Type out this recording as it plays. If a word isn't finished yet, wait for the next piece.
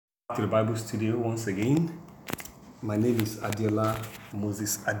To the Bible studio once again. My name is Adiola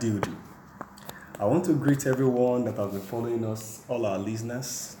Moses Adeodu. I want to greet everyone that has been following us, all our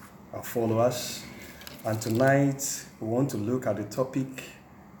listeners, our followers. And tonight we want to look at the topic,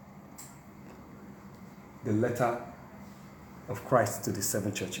 the letter of Christ to the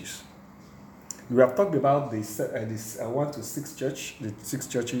seven churches. We have talked about this 1 to 6 church, the 6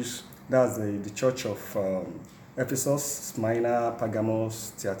 churches. That's the church of Ephesus, Smyrna,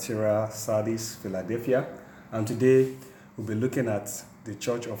 Pergamos, Thyatira, Sardis, Philadelphia. And today we'll be looking at the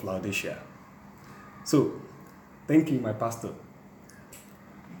church of Laodicea. So, thank you, my pastor.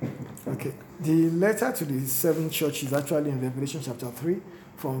 Okay. The letter to the 7 churches is actually in Revelation chapter 3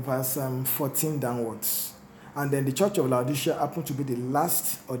 from verse 14 downwards. And then the church of Laodicea happened to be the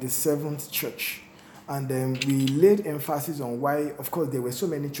last or the 7th church. And then we laid emphasis on why, of course, there were so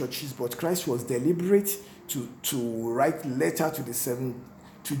many churches, but Christ was deliberate to write letter to the 7,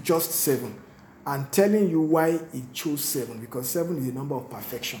 to just 7, and telling you why he chose 7, because 7 is the number of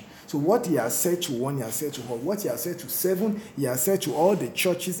perfection. So what he has said to 1, he has said to all. What he has said to 7, he has said to all the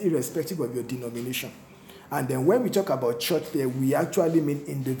churches, irrespective of your denomination. And then when we talk about church there, we actually mean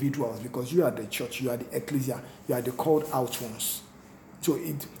individuals, because you are the church, you are the ecclesia, you are the called out ones. So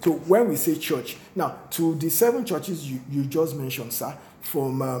when we say church, now to the 7 churches you just mentioned, sir,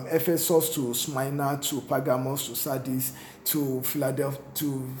 from Ephesus to Smyrna to Pergamos to Sardis to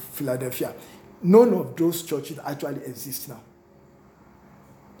Philadelphia, none of those churches actually exist now.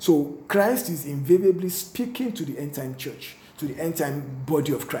 So Christ is invariably speaking to the end time church, to the end time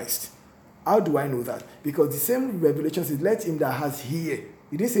body of Christ. How do I know that? Because the same Revelation says, let him that has here.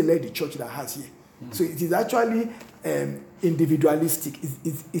 It didn't say let the church that has here. So it is actually individualistic.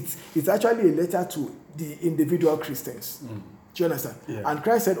 It's actually a letter to the individual Christians. Do you understand? Yeah. And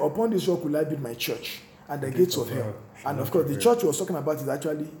Christ said, upon this rock will I build my church, and the gates of hell. And of course, the church he was talking about is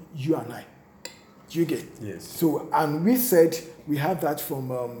actually you and I. Do you get? Yes. So, and we said we have that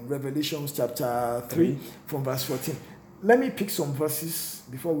from Revelation chapter 3, from verse 14. Let me pick some verses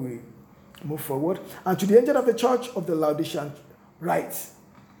before we move forward. And to the angel of the church of the Laodicean write.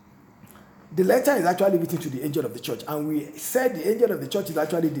 The letter is actually written to the angel of the church. And we said the angel of the church is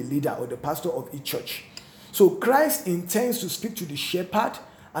actually the leader or the pastor of each church. So Christ intends to speak to the shepherd,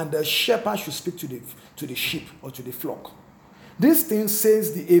 and the shepherd should speak to the sheep or to the flock. This thing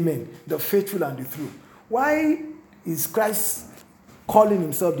says the Amen, the faithful and the true. Why is Christ calling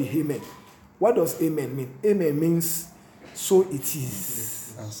himself the Amen? What does Amen mean? Amen means so it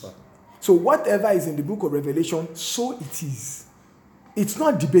is. Answer. So whatever is in the book of Revelation, so it is. It's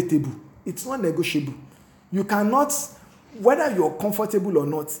not debatable. It's not negotiable. You cannot, whether you're comfortable or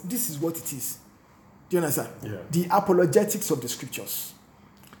not, this is what it is. Do you understand? Yeah. The apologetics of the scriptures.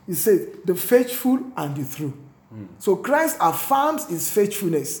 It says the faithful and the true. So Christ affirms his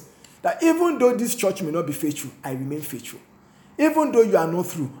faithfulness. That even though this church may not be faithful, I remain faithful. Even though you are not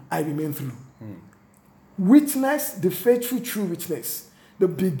through, I remain through. Witness, the faithful true witness. The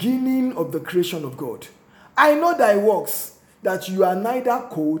beginning of the creation of God. I know thy works, that you are neither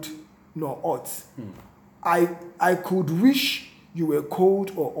cold nor hot. I could wish you were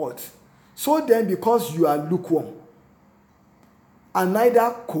cold or hot. So then, because you are lukewarm, and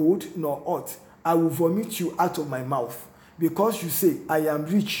neither cold nor hot, I will vomit you out of my mouth. Because you say, I am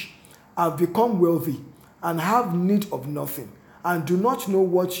rich, I've become wealthy, and have need of nothing, and do not know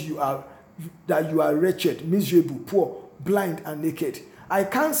what you are, that you are wretched, miserable, poor, blind, and naked. I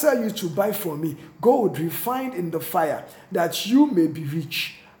counsel you to buy from me gold refined in the fire, that you may be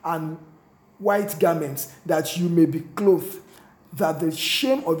rich, and white garments, that you may be clothed, that the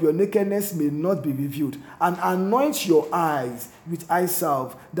shame of your nakedness may not be revealed, and anoint your eyes with eye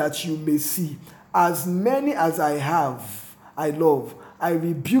salve, that you may see. As many as I have, I love, I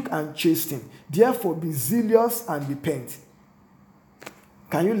rebuke and chasten. Therefore be zealous and repent.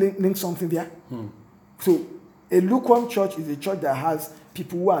 Can you link something there? So a lukewarm church is a church that has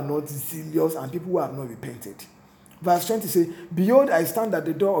people who are not zealous and people who have not repented. Verse 20 says, behold, I stand at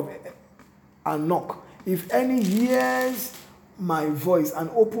the door and knock. If any hears my voice and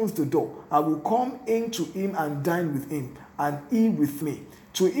opens the door, I will come in to him and dine with him, and he with me.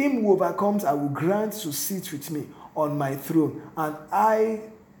 To him who overcomes, I will grant to sit with me on my throne, and I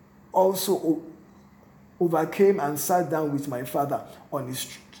also overcame and sat down with my Father on his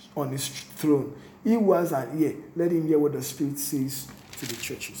throne. He was and ear. Let him hear what the Spirit says to the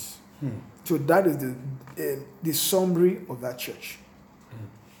churches. So that is the summary of that church.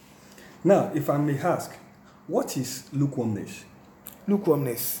 Now, if I may ask, what is lukewarmness?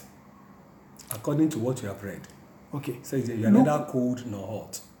 Lukewarmness. According to what you have read. Okay. It says you are neither cold nor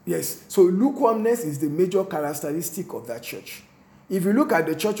hot. Yes. So lukewarmness is the major characteristic of that church. If you look at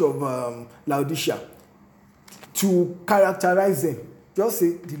the church of Laodicea, to characterize them, just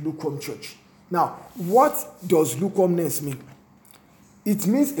say the lukewarm church. Now, what does lukewarmness mean? It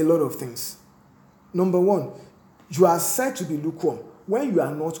means a lot of things. Number one, you are said to be lukewarm when you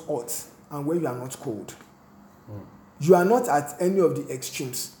are not hot and when you are not cold. You are not at any of the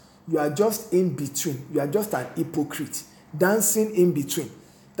extremes. You are just in between. You are just an hypocrite, dancing in between.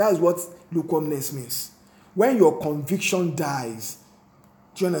 That is what lukewarmness means. When your conviction dies,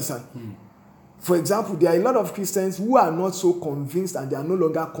 do you understand? For example, there are a lot of Christians who are not so convinced and they are no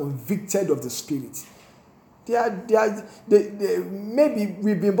longer convicted of the Spirit. Maybe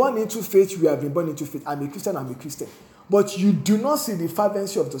we've been born into faith, we have been born into faith. I'm a Christian. But you do not see the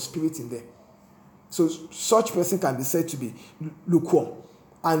fervency of the Spirit in them. So such person can be said to be lukewarm.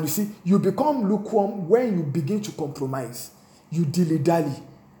 And you see, you become lukewarm when you begin to compromise. You dilly-dally.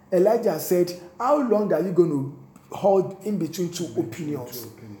 Elijah said, how long are you going to hold in between two opinions?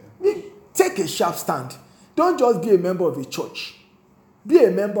 Take a sharp stand. Don't just be a member of a church. Be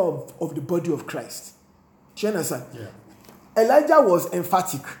a member of the body of Christ. Do you understand? Yeah. Elijah was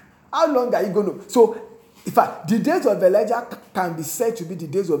emphatic. How long are you going to... So, in fact, the days of Elijah can be said to be the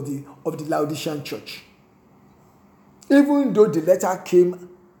days of the Laodicean church. Even though the letter came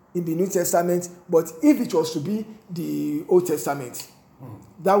in the New Testament, but if it was to be the Old Testament,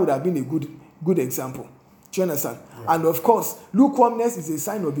 that would have been a good example. Do you understand? Yeah. And of course, lukewarmness is a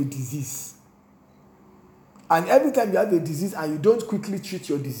sign of a disease. And every time you have a disease and you don't quickly treat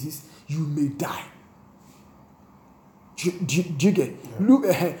your disease, you may die. Do you get?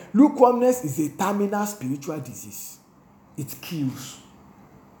 Yeah. Lukewarmness is a terminal spiritual disease. It kills.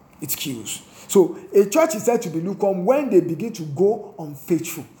 So a church is said to be lukewarm when they begin to go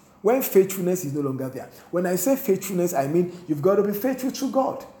unfaithful. When faithfulness is no longer there. When I say faithfulness, I mean you've got to be faithful to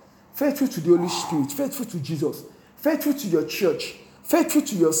God. Faithful to the Holy Spirit, faithful to Jesus, faithful to your church, faithful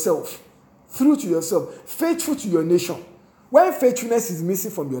to yourself, through to yourself, faithful to your nation. When faithfulness is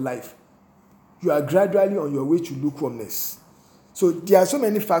missing from your life, you are gradually on your way to lukewarmness. So there are so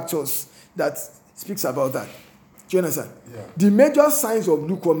many factors that speaks about that. Do you understand? Yeah. The major signs of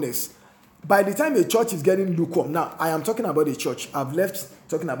lukewarmness, by the time a church is getting lukewarm, now I am talking about a church, I've left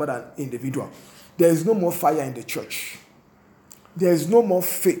talking about an individual. There is no more fire in the church. There is no more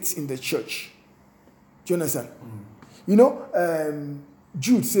faith in the church. Do you understand? You know,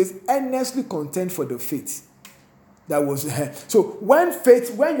 Jude says, earnestly contend for the faith. That was so when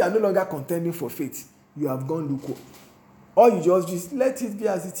you are no longer contending for faith, you have gone lukewarm. Or you just let it be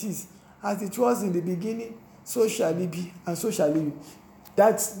as it is, as it was in the beginning, so shall it be, and so shall it be.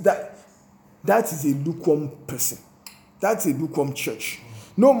 That is a lukewarm person. That's a lukewarm church.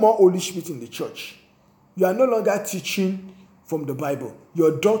 No more Holy Spirit in the church. You are no longer teaching from the Bible.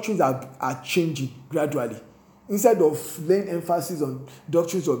 Your doctrines are changing gradually. Instead of laying emphasis on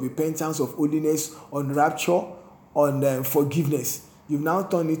doctrines of repentance, of holiness, on rapture, on forgiveness, you've now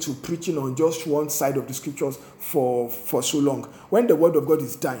turned it to preaching on just one side of the scriptures for so long. When the word of God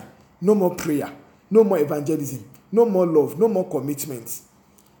is dying, no more prayer, no more evangelism, no more love, no more commitment,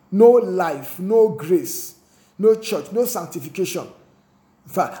 no life, no grace, no church, no sanctification.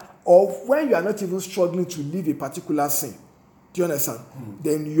 In fact, or when you are not even struggling to leave a particular sin, do you understand?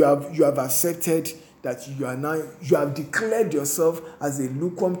 Then you have accepted that you have declared yourself as a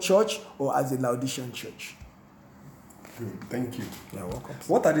lukewarm church or as a Laodicean church. Good, thank you. You're welcome.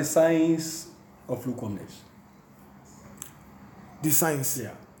 What are the signs of lukewarmness? The signs?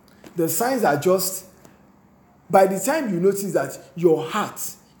 Yeah. The signs are just, by the time you notice that your heart,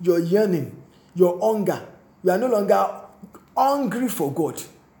 your yearning, your hunger, you are no longer hungry for God,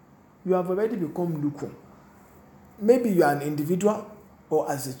 you have already become lukewarm. Maybe you are an individual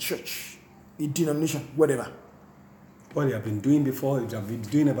or as a church, a denomination, whatever. What you have been doing before, you have been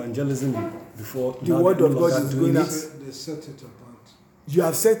doing evangelism before. The word of God is going out. They set it apart. You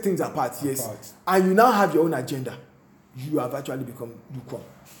have set things apart, yes. And you now have your own agenda. You have actually become lukewarm.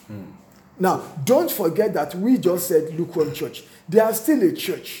 Now, don't forget that we just said lukewarm church. They are still a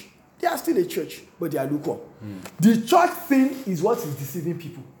church. But they are lukewarm. The church thing is what is deceiving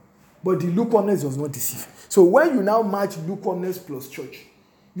people. But the lukewarmness does not deceive. So when you now match lukewarmness plus church,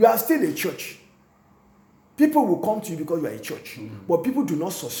 you are still a church. People will come to you because you are a church. But people do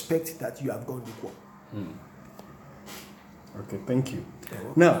not suspect that you have gone lukewarm. Okay, thank you.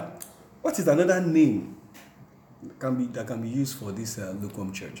 Now, what is another name that can be used for this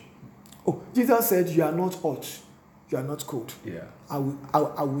lukewarm church? Oh, Jesus said, you are not hot, you are not cold. Yeah. I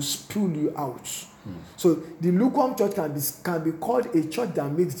will spule you out. So the lukewarm church can be called a church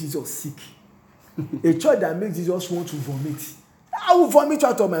that makes Jesus sick. A church that makes Jesus want to vomit. I will vomit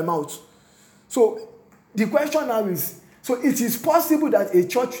out of my mouth. So the question now is, So it is possible that a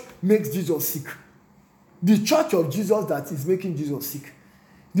church makes Jesus sick. The church of Jesus that is making Jesus sick.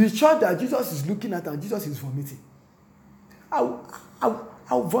 The church that Jesus is looking at and Jesus is vomiting. I'll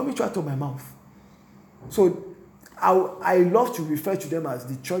vomit you out of my mouth. So I love to refer to them as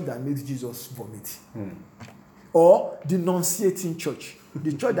the church that makes Jesus vomit. Or the nunciating church.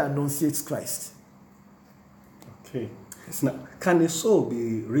 The church that nunciates Christ. Okay. Now, can a soul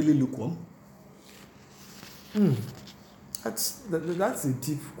be really lukewarm? That's a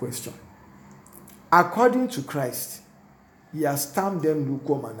deep question. According to Christ, he has termed them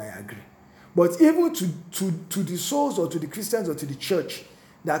lukewarm, and I agree. But even to the souls or to the Christians or to the church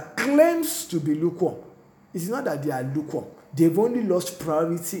that claims to be lukewarm, it's not that they are lukewarm. They've only lost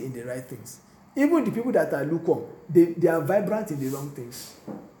priority in the right things. Even the people that are lukewarm, they are vibrant in the wrong things.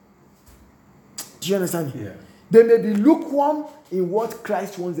 Do you understand me? Yeah. They may be lukewarm in what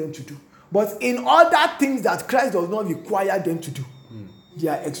Christ wants them to do. But in other things that Christ does not require them to do, they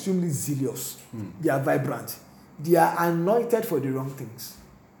are extremely zealous. They are vibrant. They are anointed for the wrong things.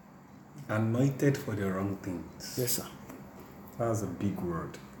 Anointed for the wrong things. Yes, sir. That's a big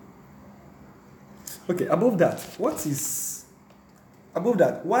word. Okay, above that,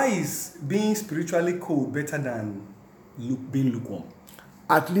 why is being spiritually cold better than being lukewarm?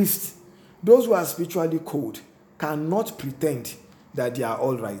 At least those who are spiritually cold cannot pretend that they are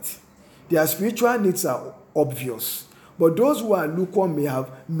all right. Their spiritual needs are obvious. But those who are lukewarm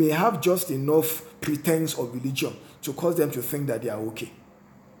may have just enough pretense of religion to cause them to think that they are okay.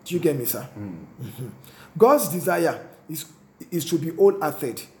 Do you get me, sir? Mm-hmm. God's desire is to be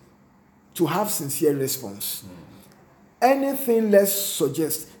wholehearted, to have sincere response. Anything less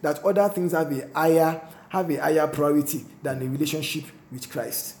suggests that other things have a higher priority than a relationship with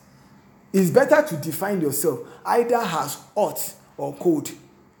Christ. It's better to define yourself either as hot or cold.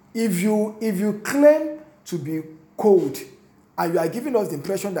 If you claim to be cold and you are giving us the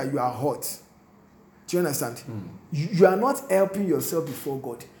impression that you are hot, do you understand? You are not helping yourself before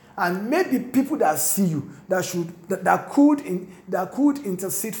God. And maybe people that see you that could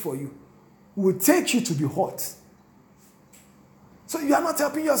intercede for you will take you to be hot. So you are not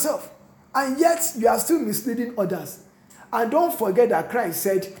helping yourself. And yet you are still misleading others. And don't forget that Christ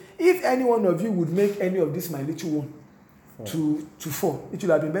said, if any one of you would make any of this my little one to fall, it would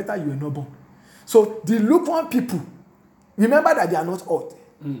have been better you were not born. So the lukewarm people, remember that they are not hot.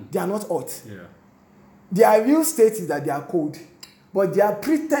 They are not hot. Yeah. Their real state is that they are cold. But their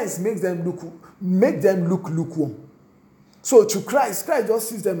pretense makes them look lukewarm. So to Christ just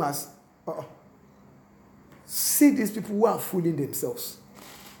sees them as, see these people who are fooling themselves.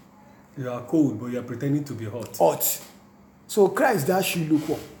 You are cold, but you are pretending to be hot. Hot. So Christ dash you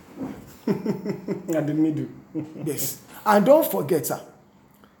lukewarm. And the middle. Yes. And don't forget, sir,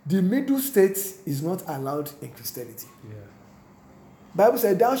 the middle state is not allowed in Christianity. Yeah. Bible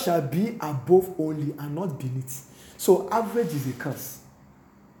said, thou shalt be above only and not beneath. So average is a curse.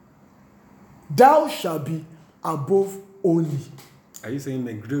 Thou shalt be above only. Are you saying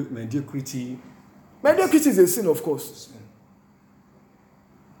mediocrity? Mediocrity is a sin, of course.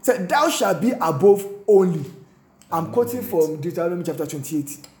 Say, thou shalt be above only. I'm quoting from Deuteronomy chapter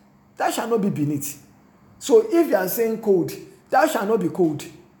 28. Thou shalt not be beneath. So if you are saying cold, thou shalt not be cold.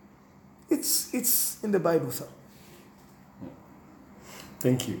 It's in the Bible, sir.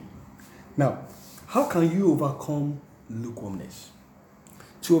 Thank you. Now, how can you overcome lukewarmness?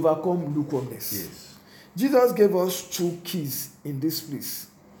 To overcome lukewarmness. Yes. Jesus gave us 2 keys in this place.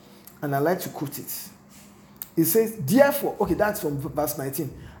 And I like to quote it. It says, therefore, okay, that's from verse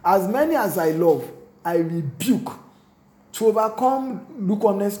 19. As many as I love, I rebuke. To overcome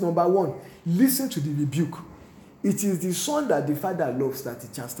lukewarmness, number 1, listen to the rebuke. It is the son that the father loves that he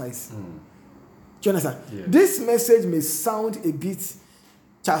chastises. Do you understand? Yeah. This message may sound a bit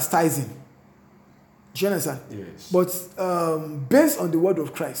chastising. Do you understand? Yes. But based on the word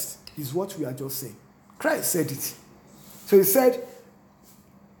of Christ is what we are just saying. Christ said it. So he said,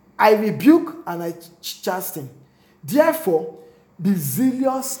 I rebuke and I chasten. Therefore, be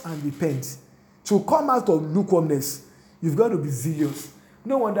zealous and repent. To come out of lukewarmness, you've got to be zealous.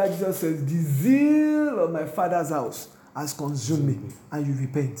 No wonder Jesus says, the zeal of my Father's house has consumed me, and you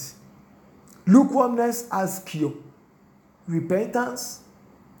repent. Lukewarmness has cure. Repentance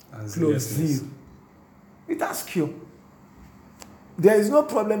plus zeal. It has cure. There is no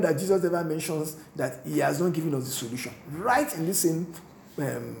problem that Jesus ever mentions that he has not given us the solution. Right in the same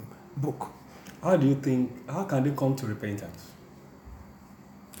book. How can they come to repentance?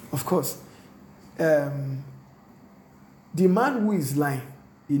 Of course. The man who is lying,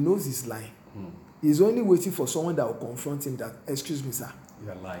 he knows he's lying. He's only waiting for someone that will confront him that, excuse me, sir.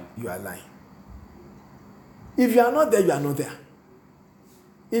 You are lying. You are lying. If you are not there, you are not there.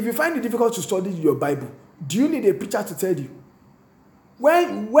 If you find it difficult to study your Bible, do you need a preacher to tell you?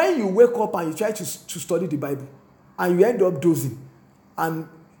 When you wake up and you try to study the Bible and you end up dozing, and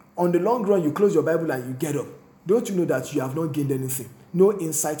on the long run you close your Bible and you get up, don't you know that you have not gained anything? No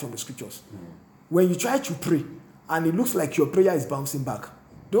insight from the scriptures. When you try to pray and it looks like your prayer is bouncing back,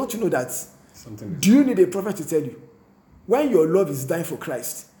 don't you know that? Do you need a prophet to tell you? When your love is dying for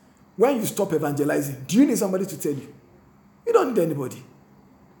Christ, when you stop evangelizing, do you need somebody to tell you? You don't need anybody.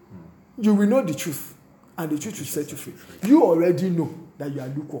 You will know the truth, and the truth will set you free. You already know that you are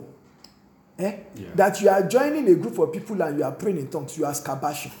lukewarm. That you are joining a group of people and you are praying in tongues, you are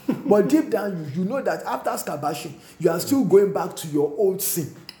scabashing. But deep down, you know that after scabashing, you are still going back to your old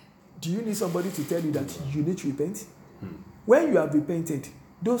sin. Do you need somebody to tell you that you need to repent? When you have repented,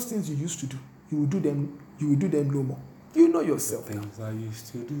 those things you used to do, you will do them no more. You know yourself. The things I used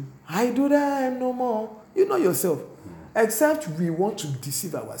to do, I do them no more. You know yourself. Except we want to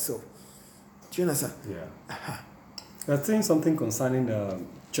deceive ourselves. Do you understand? Yeah. I think something concerning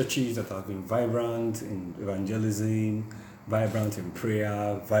churches that have been vibrant in evangelism, vibrant in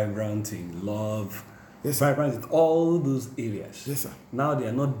prayer, vibrant in love, yes, vibrant in all those areas. Yes, sir. Now they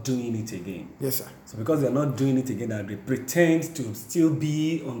are not doing it again. Yes, sir. So because they are not doing it again, they pretend to still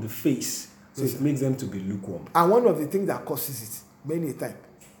be on the face. So yes, it makes them to be lukewarm. And one of the things that causes it many a time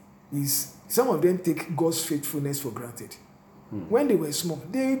is some of them take God's faithfulness for granted. When they were small,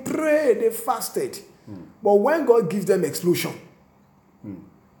 they prayed, they fasted. But when God gives them explosion,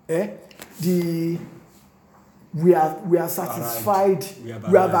 we are satisfied, we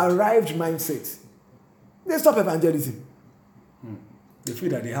have arrived mindset. They stop evangelism. They feel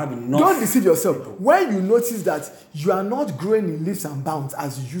that they have enough. Don't deceive yourself. People. When you notice that you are not growing in leaps and bounds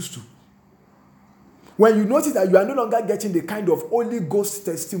as you used to, when you notice that you are no longer getting the kind of Holy Ghost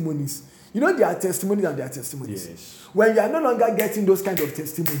testimonies, you know there are testimonies and there are testimonies. Yes. When you are no longer getting those kind of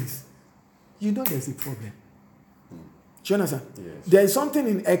testimonies, you know there's a problem. Do you understand? Yes. There is something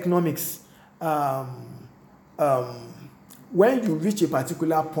in economics. When you reach a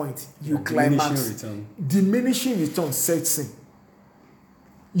particular point, you climax. Diminishing return sets in.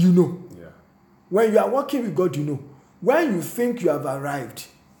 You know. Yeah. When you are working with God, you know. When you think you have arrived,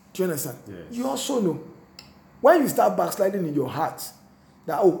 do you understand? Yes. You also know. When you start backsliding in your heart,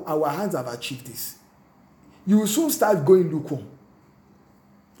 that, our hands have achieved this, you will soon start going lukewarm.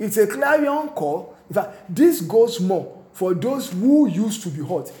 It's a clarion call. In fact, this goes more for those who used to be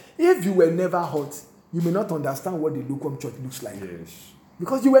hot. If you were never hot, you may not understand what the lukewarm church looks like. Yes.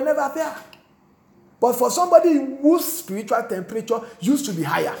 Because you were never there. But for somebody whose spiritual temperature used to be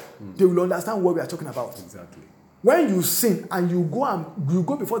higher, they will understand what we are talking about. Exactly. When you sin and you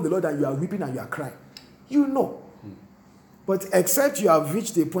go before the Lord and you are weeping and you are crying, you know. But except you have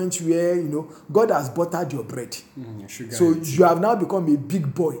reached a point where, God has buttered your bread. So you have now become a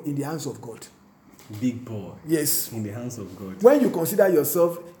big boy in the hands of God. Big boy. Yes. In the hands of God. When you consider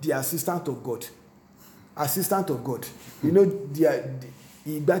yourself the assistant of God. Assistant of God.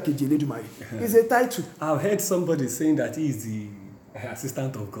 It's a title. I've heard somebody saying that he is the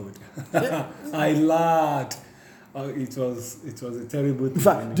assistant of God. I laughed. It was a terrible thing. In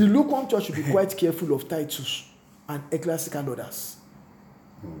fact, the lukewarm church should be quite careful of titles and ecclesiastical orders.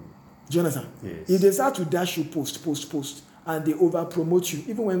 Do you understand? Yes. If they start to dash you post, and they over promote you,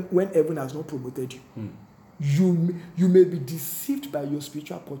 even when heaven has not promoted you, you may be deceived by your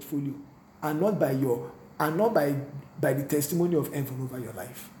spiritual portfolio and not by the testimony of heaven over your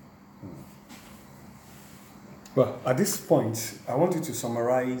life. Well, at this point, I want you to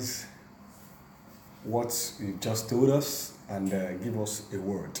summarize what you just told us and give us a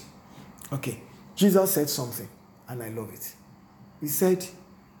word. Okay. Jesus said something, and I love it. He said,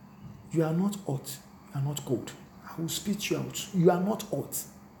 you are not hot, you are not cold. I will spit you out. You are not hot,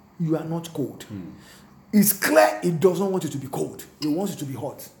 you are not cold. It's clear it doesn't want you to be cold. It wants you to be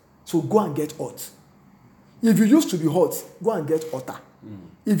hot. So go and get hot. If you used to be hot, go and get hotter.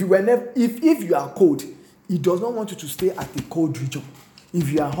 If you are cold, it does not want you to stay at the cold region. If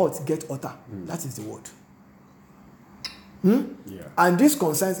you are hot, get hotter. That is the word. Yeah. And this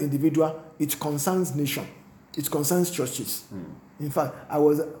concerns individual, it concerns nation, it concerns churches. In fact, I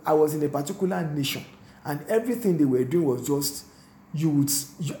was in a particular nation, and everything they were doing was just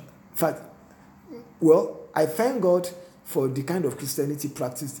I thank God for the kind of Christianity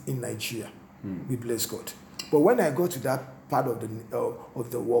practiced in Nigeria. We bless God. But when I got to that part of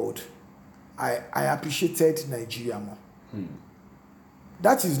the world, I appreciated Nigeria more.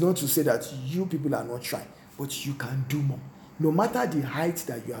 That is not to say that you people are not trying, but you can do more. No matter the height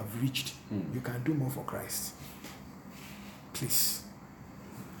that you have reached, you can do more for Christ. Please.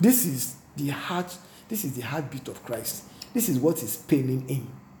 This is the heart, This is the heartbeat of Christ. This is what is paining him.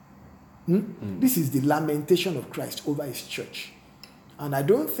 This is the lamentation of Christ over his church. And I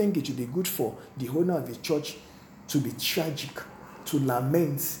don't think it would be good for the owner of the church to be tragic, to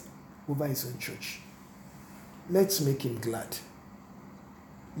lament over his own church. Let's make him glad.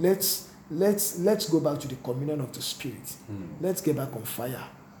 Let's go back to the communion of the Spirit. Let's get back on fire.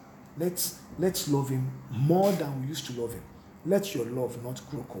 Let's love him more than we used to love him. Let your love not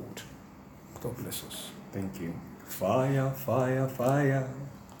grow cold. God bless us. Thank you. Fire, fire, fire.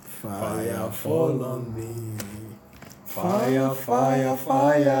 Fire fall on me. Fire, fire,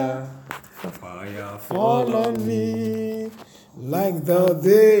 fire. Fire Fall on me. Like the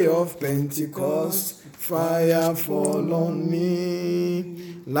day of Pentecost. Fire fall on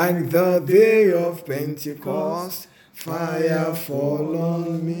me. Like the day of Pentecost. Fire fall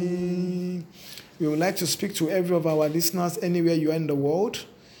on me. We would like to speak to every of our listeners anywhere you are in the world.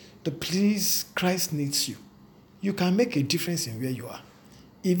 Please, Christ needs you. You can make a difference in where you are.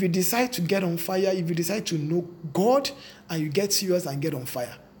 If you decide to get on fire, if you decide to know God and you get serious and get on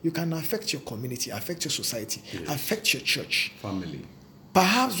fire, you can affect your community, affect your society, affect your church. Family.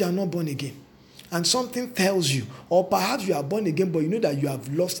 Perhaps you are not born again and something tells you, or perhaps you are born again but you know that you have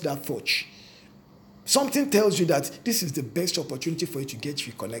lost that touch. Something tells you that this is the best opportunity for you to get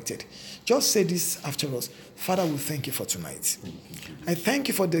reconnected. Just say this after us. Father, we thank you for tonight. I thank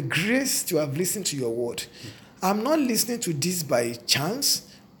you for the grace to have listened to your word. I'm not listening to this by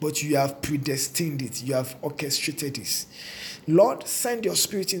chance, but you have predestined it. You have orchestrated this. Lord, send your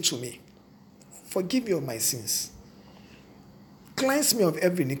spirit into me. Forgive me of my sins. Cleanse me of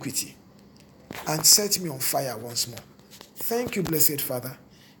every iniquity. And set me on fire once more. Thank you, blessed Father.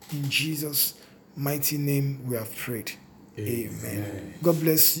 In Jesus' mighty name we have prayed. Amen. God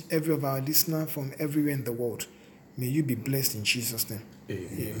bless every of our listeners from everywhere in the world. May you be blessed in Jesus' name.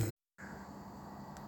 Amen.